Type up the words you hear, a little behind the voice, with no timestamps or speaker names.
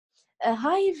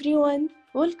Hi everyone,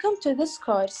 welcome to this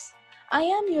course. I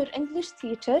am your English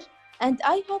teacher and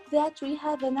I hope that we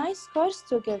have a nice course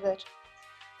together.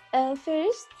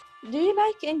 First, do you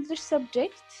like English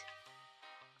subject?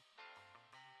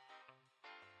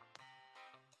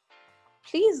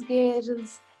 Please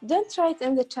girls, don't write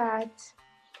in the chat.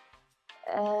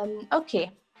 Okay,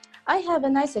 I have a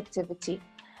nice activity.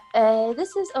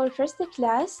 This is our first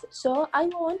class, so I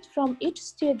want from each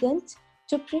student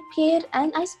to prepare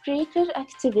an icebreaker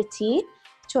activity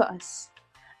to us.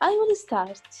 I will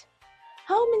start.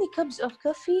 How many cups of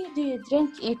coffee do you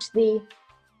drink each day?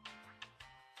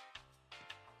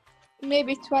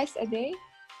 Maybe twice a day.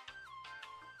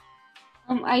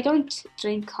 I don't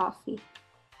drink coffee.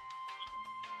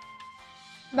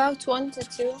 About 1 to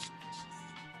 2.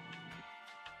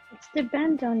 It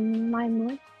depends on my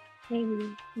mood.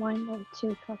 Maybe 1 or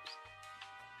 2 cups.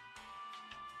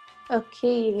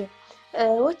 Okay.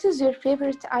 What is your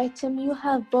favorite item you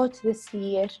have bought this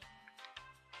year?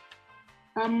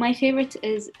 My favorite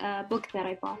is a book that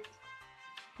I bought.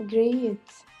 Great.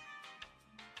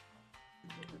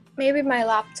 Maybe my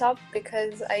laptop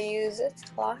because I use it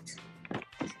a lot.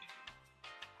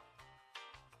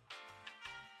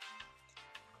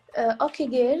 Okay,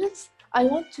 girls, I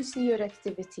want to see your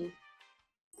activity.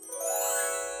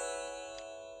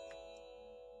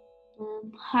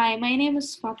 Hi, my name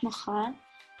is Fatma Khan,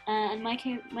 and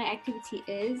my activity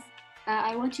is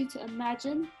I want you to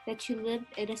imagine that you live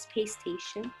in a space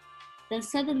station. Then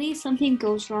suddenly something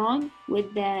goes wrong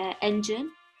with the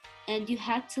engine and you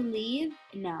had to leave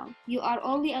now. You are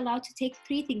only allowed to take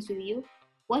 3 things with you.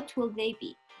 What will they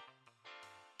be?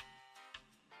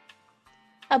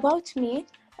 About me,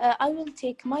 I will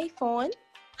take my phone,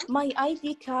 my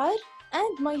ID card,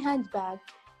 and my handbag.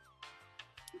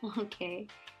 Okay.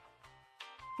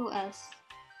 Who else?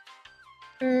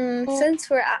 Since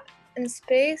we're in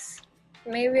space,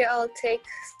 maybe I'll take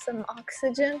some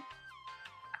oxygen,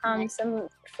 some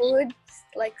food,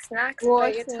 like snacks if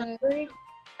I get hungry,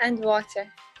 and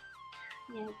water.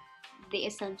 Yeah, the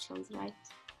essentials, right?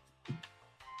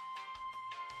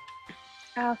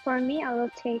 For me, I will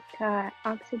take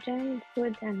oxygen,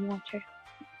 food, and water.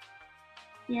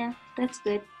 Yeah, that's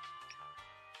good.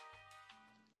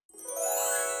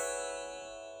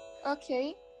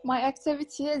 Okay, my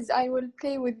activity is I will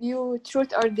play with you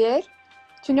truth or dare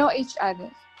to know each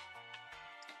other.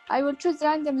 I will choose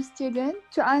random student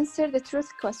to answer the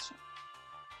truth question.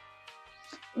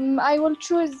 I will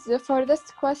choose for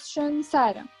this question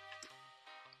Sarah.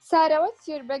 Sarah, what's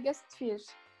your biggest fear?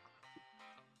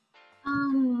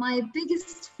 My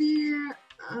biggest fear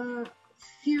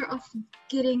of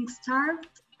getting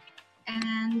starved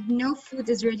and no food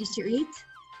is ready to eat.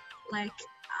 Like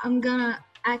I'm gonna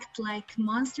act like a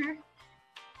monster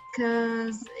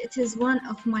because it is one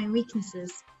of my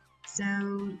weaknesses. So,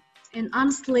 and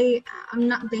honestly, I'm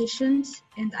not patient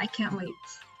and I can't wait.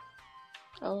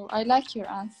 Oh, I like your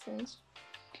answers.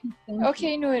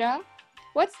 Okay, Noura,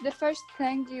 what's the first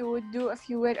thing you would do if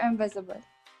you were invisible?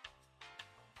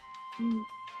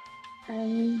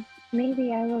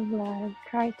 Maybe I will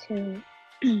try to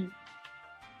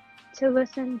to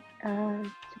listen to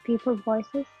people's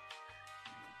voices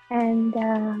and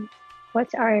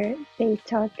what are they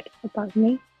talk about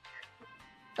me.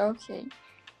 Okay.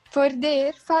 For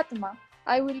dare, Fatima,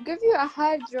 I will give you a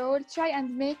hard role. Try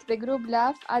and make the group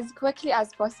laugh as quickly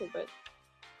as possible.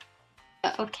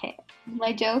 Okay.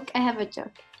 I have a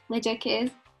joke. My joke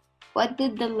is, what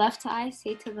did the left eye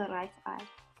say to the right eye?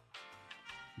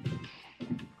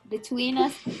 Between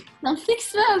us, something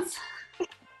smells.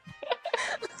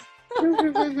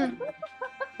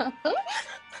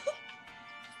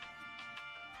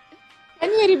 Can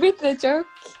you repeat the joke?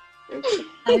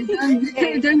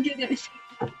 I don't get it.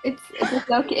 The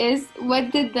joke is,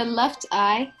 what did the left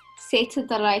eye say to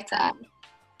the right eye?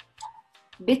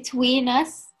 Between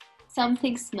us,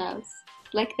 something smells.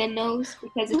 Like the nose,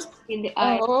 because it's between the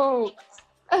eyes. Oh.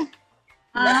 Okay.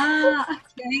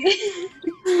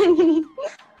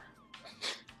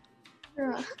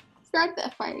 It's not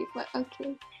that funny, but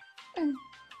okay.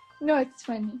 No, it's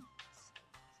funny.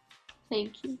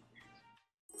 Thank you.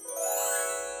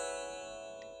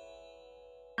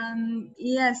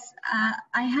 Yes,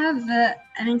 I have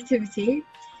an activity.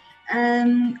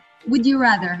 Would you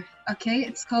rather? Okay,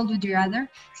 it's called Would You Rather.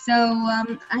 So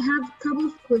I have a couple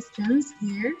of questions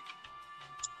here.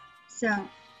 So,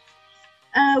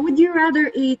 would you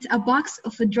rather eat a box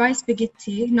of dry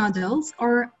spaghetti noodles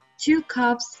or 2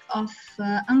 cups of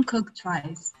uncooked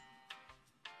rice?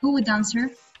 Who would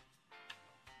answer?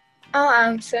 I'll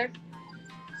answer.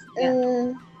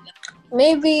 Yeah.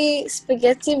 Maybe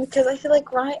spaghetti because I feel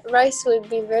like rice would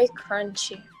be very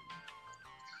crunchy.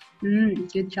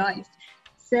 Good choice.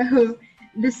 So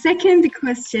the second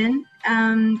question,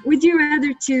 would you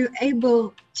rather to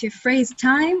able to freeze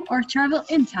time or travel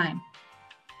in time?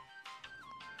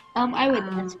 I would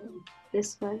answer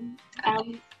this one.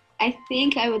 I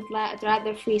think I would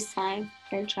rather freeze time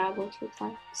than travel through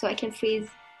time, so I can freeze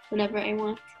whenever I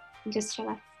want and just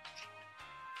relax.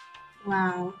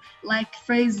 Wow, like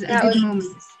freeze a That good would-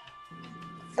 moment.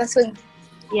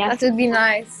 Yeah, That would be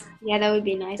nice. yeah, that would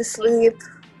be nice. To sleep.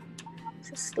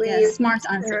 To sleep. Yeah, smart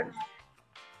answer.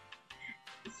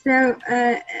 So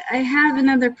I have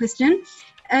another question.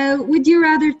 Would you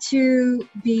rather to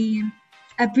be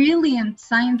a brilliant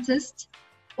scientist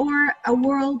or a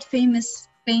world famous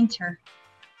painter?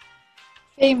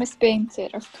 Famous painter,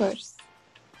 of course,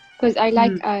 because I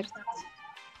like art.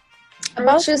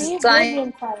 About choose me,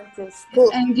 science. brilliant scientist.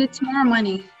 And get more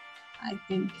money, I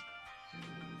think.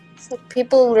 So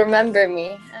people remember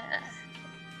me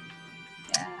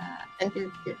Yeah,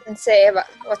 good. and say about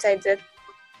what I did.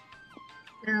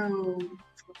 So,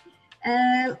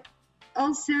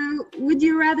 also, would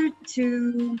you rather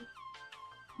to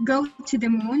go to the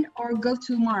moon or go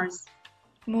to Mars?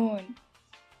 Moon.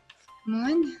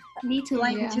 Moon? Me too.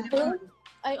 Flying Yeah. to the moon.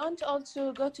 I want to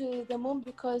also go to the moon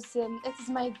because it is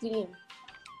my dream.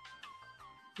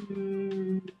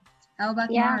 How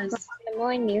about Yeah, Mars? from the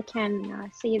moon you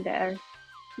can see the Earth.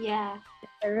 Yeah.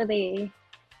 It's really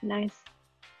nice.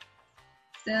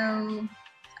 So,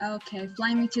 okay,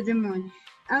 fly me to the moon.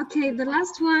 Okay, the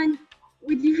last one.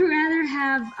 Would you rather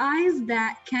have eyes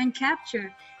that can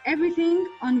capture everything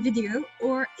on video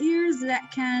or ears that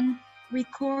can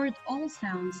record all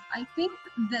sounds? I think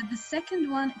that the second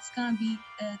one it's gonna be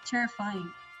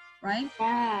terrifying, right?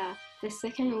 Yeah. The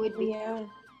second would be. Yeah.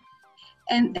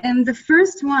 And the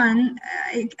first one,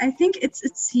 I think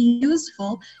it's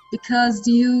useful because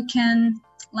you can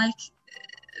like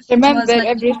if it was, Remember like,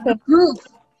 everything. the proof.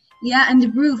 Yeah, and the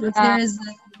proof if Yeah. there is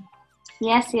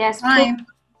Yes. time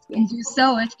and you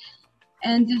saw it,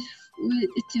 and if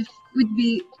it would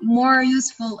be more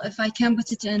useful if I can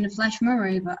put it in a flash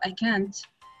memory, but I can't.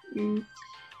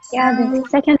 Yeah, the So,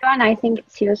 second one I think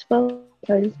it's useful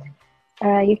because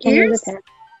you can use it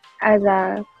as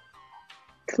a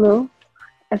clue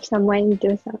if someone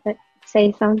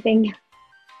say something.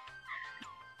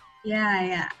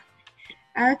 yeah.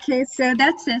 Okay, so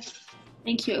that's it.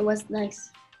 Thank you. It was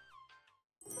nice.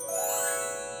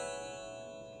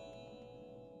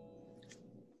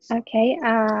 Okay,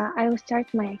 I will start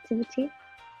my activity.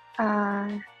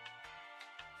 Do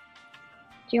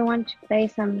you want to play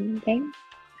some game?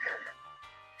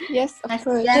 Yes, of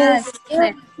course. Yes.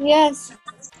 Yes.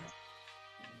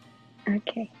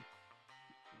 Okay.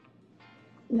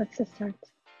 Let's start.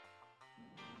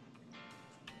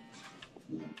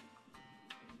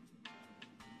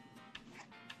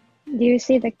 Do you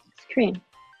see the screen?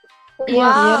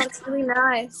 Wow, yes. it's really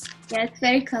nice. Yeah, it's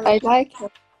very I colorful. like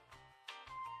it.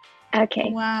 Okay.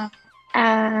 Wow.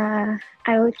 I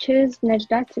will choose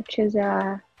Najda to choose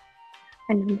a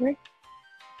number.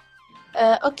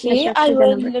 Okay, Let's choose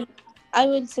a number. I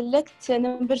will select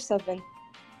number 7.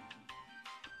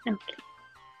 Okay.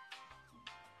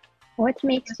 What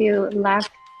makes you laugh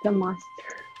the most?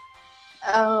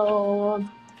 Oh,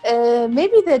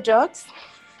 maybe the jokes.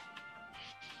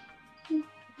 Do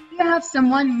you have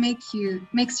someone makes you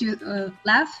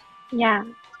laugh? Yeah.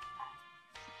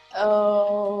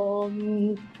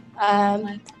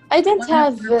 I don't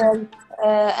have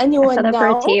anyone A now,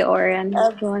 celebrity or an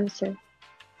influencer.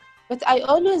 but I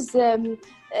always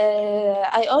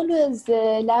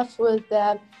laugh with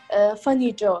a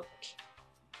funny joke.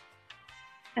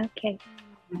 Okay.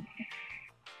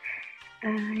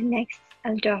 Next,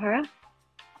 Al-Jawhara.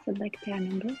 Select a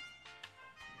number.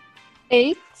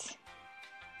 8.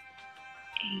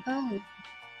 Oh,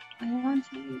 I want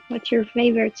to. What's your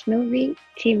favorite movie,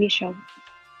 TV show?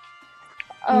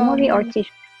 Movie or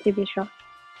TV show?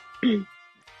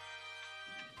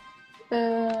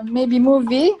 Maybe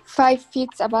movie 5 Feet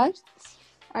Apart.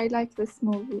 I like this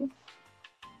movie.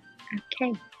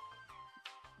 Okay.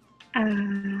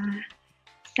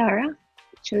 Sarah,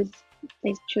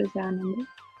 please choose a number.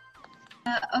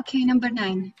 Okay, number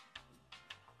 9.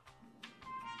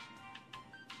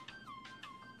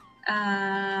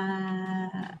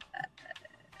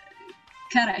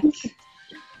 Correct.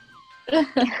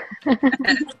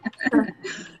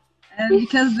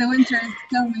 Because the winter is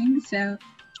coming, so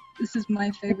this is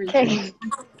my favorite. Okay.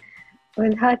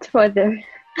 With hot weather.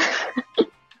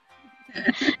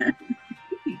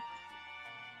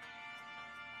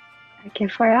 Okay,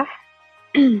 Farah.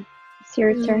 It's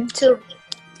your turn. 2.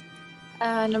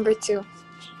 Number 2.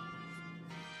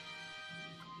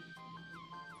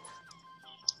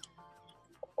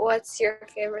 what's your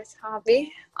favorite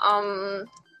hobby?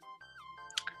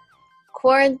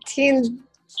 Quarantine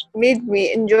made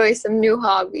me enjoy some new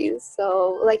hobbies.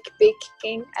 So, like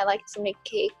baking, I like to make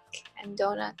cake and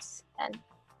donuts and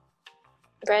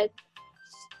bread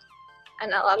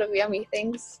and a lot of yummy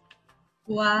things.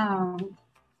 Wow.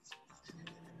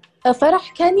 Farah,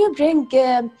 can you bring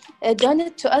a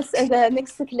donut to us in the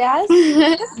next class?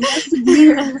 Yes,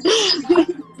 please.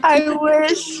 I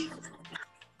wish.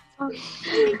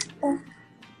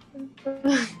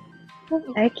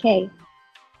 Okay.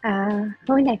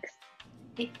 Who next?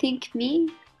 I think me.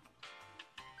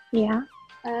 Yeah.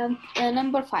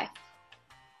 Number 5.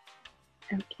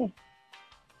 Okay.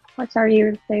 What are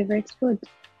your favorite food?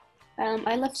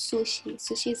 I love sushi.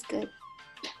 Sushi is good.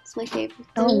 It's my favorite.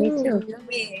 Oh, me too.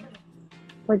 Yummy.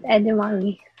 With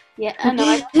edamame. Yeah, I know.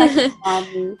 I don't like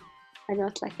edamame. I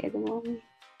don't like edamame.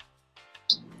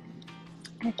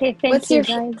 Okay, thank What's you your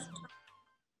guys.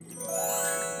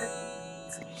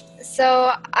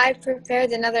 So I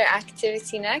prepared another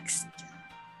activity next.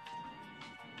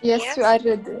 Yes, you are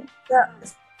ready.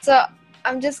 So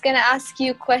I'm just gonna ask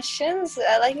you questions,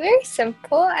 like very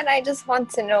simple, and I just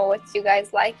want to know what you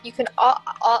guys like. You can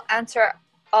all answer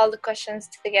all the questions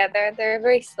together. They're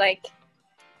very like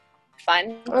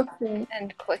fun Okay.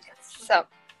 and quick.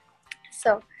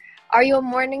 So, are you a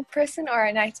morning person or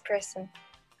a night person?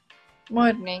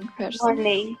 Morning person.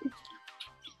 Morning.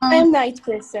 I'm a night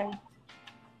person.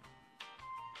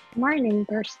 Morning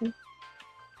person.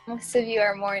 Most of you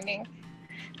are morning.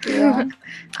 Yeah.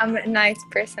 I'm a night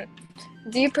person.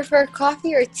 Do you prefer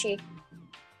coffee or tea?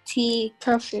 Tea.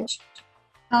 Coffee.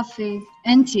 Coffee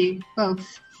and tea, both.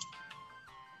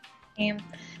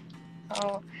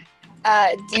 Oh,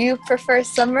 do you prefer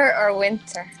summer or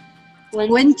winter?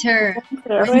 Winter.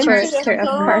 Winter, of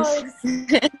course.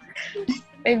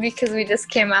 Maybe because we just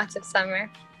came out of summer.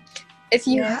 If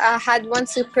you Yeah. had one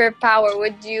superpower,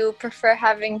 would you prefer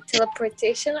having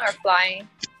teleportation or flying?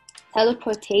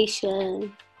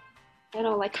 Teleportation. I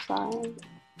don't like flying.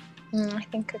 I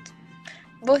think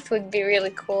both would be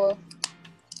really cool.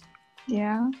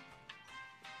 Yeah.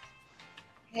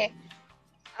 Okay.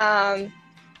 I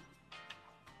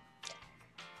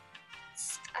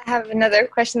have another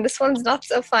question. This one's not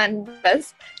so fun,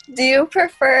 but do you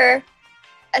prefer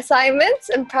assignments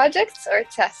and projects or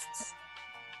tests?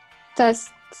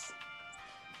 Tests.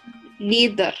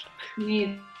 Neither.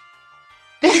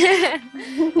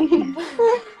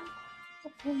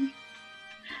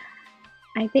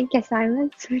 I think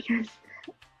assignments because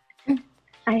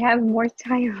I have more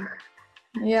time.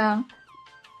 Yeah.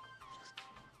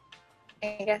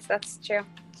 I guess that's true.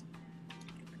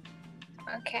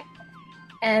 Okay.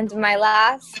 And my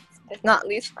last but not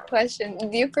least question,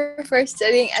 do you prefer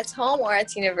studying at home or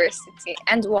at university,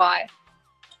 and why?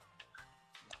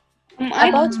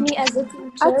 About me as a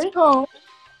teacher. At home.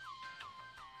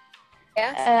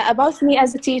 Yes? About me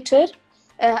as a teacher,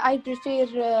 I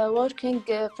prefer working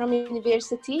from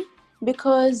university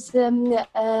because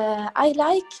I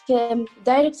like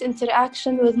direct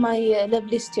interaction with my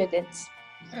lovely students.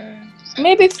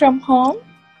 Maybe from home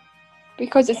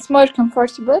because it's more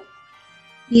comfortable.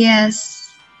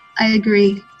 Yes, I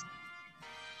agree.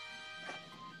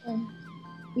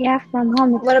 Yeah, from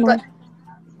home it's What more about,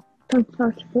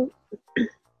 comfortable.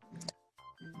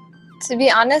 to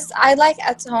be honest, I like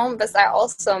at home, but I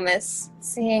also miss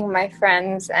seeing my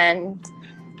friends and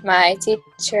my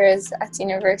teachers at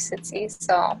university,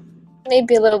 so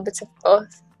maybe a little bit of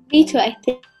both. Me too, I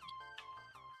think.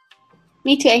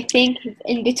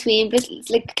 In between, but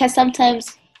like because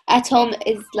sometimes at home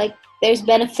is like there's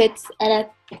benefits, and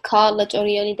at college or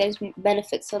uni there's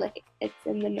benefits, so like it's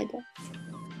in the middle.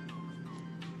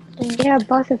 Yeah,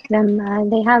 both of them,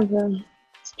 they have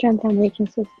strengths and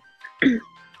weaknesses.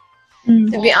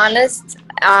 To be honest,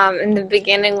 in the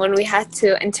beginning when we had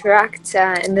to interact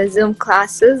in the Zoom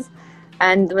classes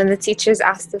and when the teachers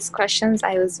asked us questions,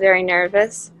 I was very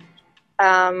nervous.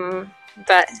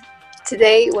 But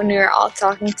today when we were all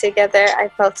talking together, I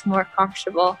felt more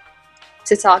comfortable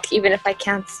to talk even if I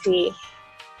can't see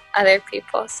other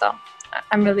people. So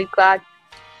I'm really glad.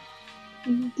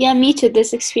 Yeah, me too.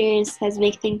 This experience has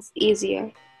made things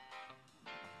easier.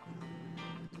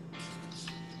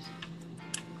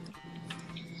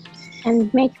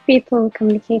 And make people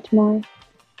communicate more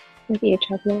with each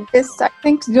other. Yes, I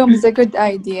think Zoom is a good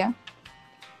idea.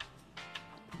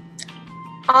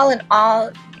 All in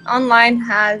all, online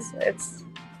has its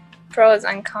pros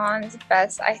and cons,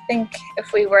 but I think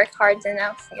if we work hard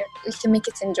enough, we can make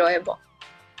it enjoyable.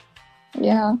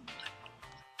 Yeah.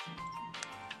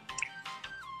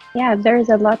 Yeah, there's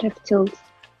a lot of tools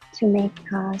to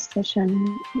make a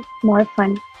session more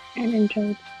fun. and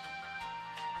enjoyed.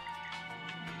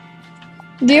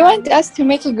 Do you want us to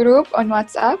make a group on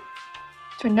WhatsApp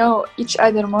to know each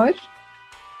other more?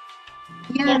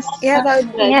 Yes. Yeah, that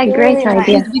would be Yeah, really great nice.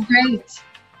 idea. That would be great.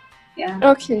 Yeah.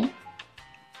 Okay.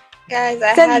 Guys,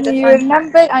 I Send had a me your fun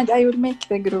number and I will make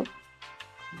the group.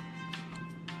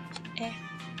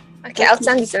 Okay, I'll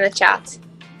send it in the chat.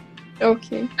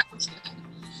 Okay.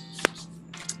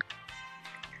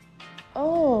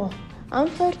 Oh,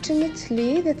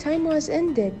 unfortunately, the time was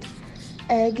ended.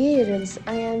 Girls,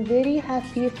 I am very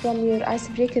happy from your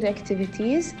icebreaker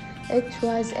activities. It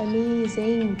was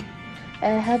amazing.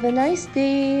 Have a nice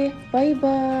day. Bye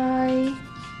bye.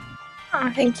 Oh,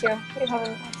 thank you. You have a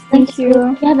nice Thank you.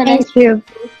 You have a nice Thank you.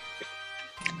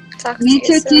 talk to Me you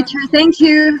too, soon. teacher. Thank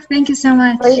you. Thank you so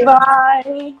much. Bye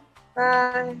bye.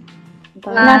 Bye.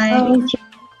 Bye. Bye. Nice to meet you.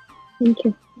 Thank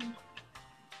you.